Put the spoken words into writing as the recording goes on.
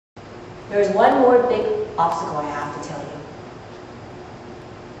There's one more big obstacle I have to tell you.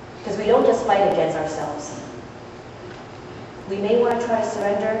 Because we don't just fight against ourselves. We may want to try to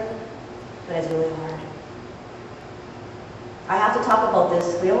surrender, but it's really hard. I have to talk about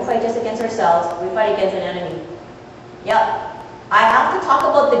this. We don't fight just against ourselves, we fight against an enemy. Yep. I have to talk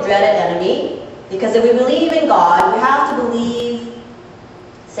about the dreaded enemy, because if we believe in God, we have to believe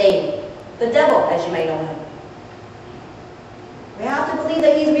Satan, the devil, as you may know him. We have to believe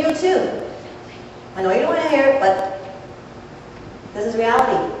that he's real too. I know you don't want to hear it, but this is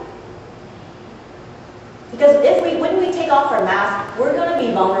reality. Because when we take off our mask, we're going to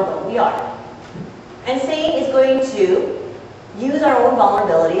be vulnerable. We are. And Satan is going to use our own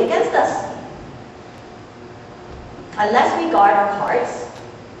vulnerability against us. Unless we guard our hearts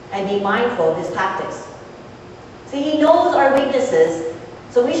and be mindful of his tactics. See, he knows our weaknesses,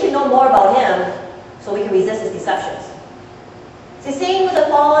 so we should know more about him so we can resist his deceptions. See, Satan was a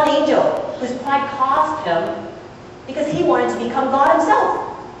fallen angel whose pride cost him because he wanted to become God himself.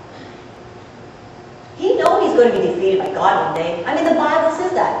 He knows he's going to be defeated by God one day. I mean, the Bible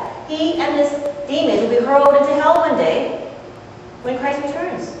says that. He and his demons will be hurled into hell one day when Christ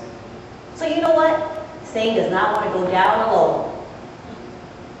returns. So you know what? Satan does not want to go down alone.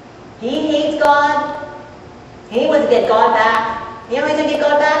 He hates God. He wants to get God back. You know how he's going to get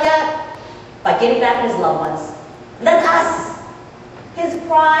God back at? By getting back his loved ones. And that's us. His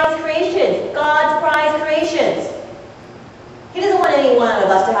prized creations. God's prized creations. He doesn't want any one of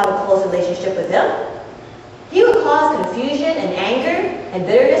us to have a close relationship with him. He would cause confusion and anger and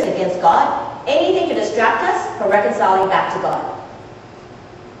bitterness against God, anything to distract us from reconciling back to God.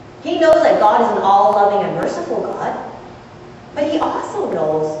 He knows that God is an all-loving and merciful God, but he also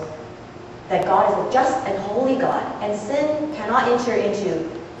knows that God is a just and holy God, and sin cannot enter into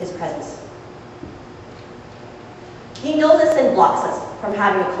his presence. He knows that sin blocks us from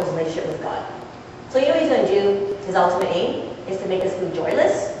having a close relationship with God. So you know what he's going to do? His ultimate aim is to make us feel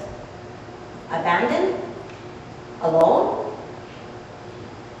joyless, abandoned, alone,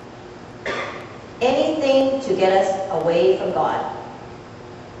 anything to get us away from God.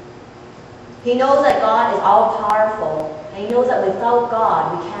 He knows that God is all-powerful, and he knows that without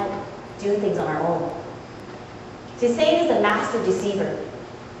God, we can't do things on our own. See, Satan is the master deceiver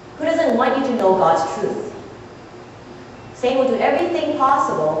who doesn't want you to know God's truth. Satan will do everything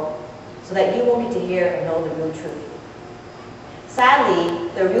possible so that you won't get to hear and know the real truth. Sadly,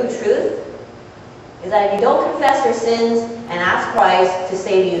 the real truth is that if you don't confess your sins and ask Christ to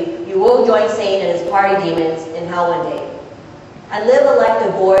save you, you will join Satan and his party demons in hell one day and live a life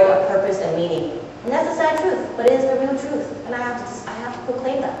devoid of purpose and meaning. And that's the sad truth, but it is the real truth, and I have to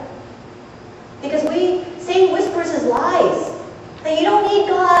proclaim that. Because Satan whispers his lies, that you don't need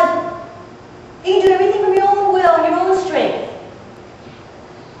God. You can do everything from your own will and your own strength.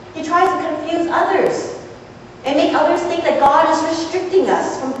 He tries to confuse others and make others think that God is restricting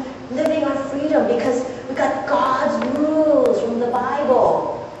us from living our freedom because we got God's rules from the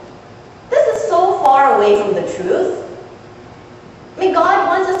Bible. This is so far away from the truth. I mean, God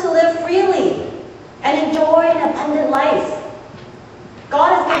wants us to live freely and enjoy an abundant life.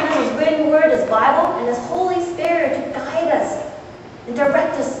 God has given us His written word, His Bible, and His Holy Spirit to guide us and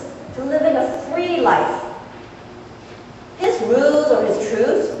direct us to living a free life. His rules or His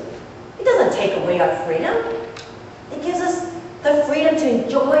truths, it doesn't take away our freedom. It gives us the freedom to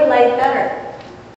enjoy life better.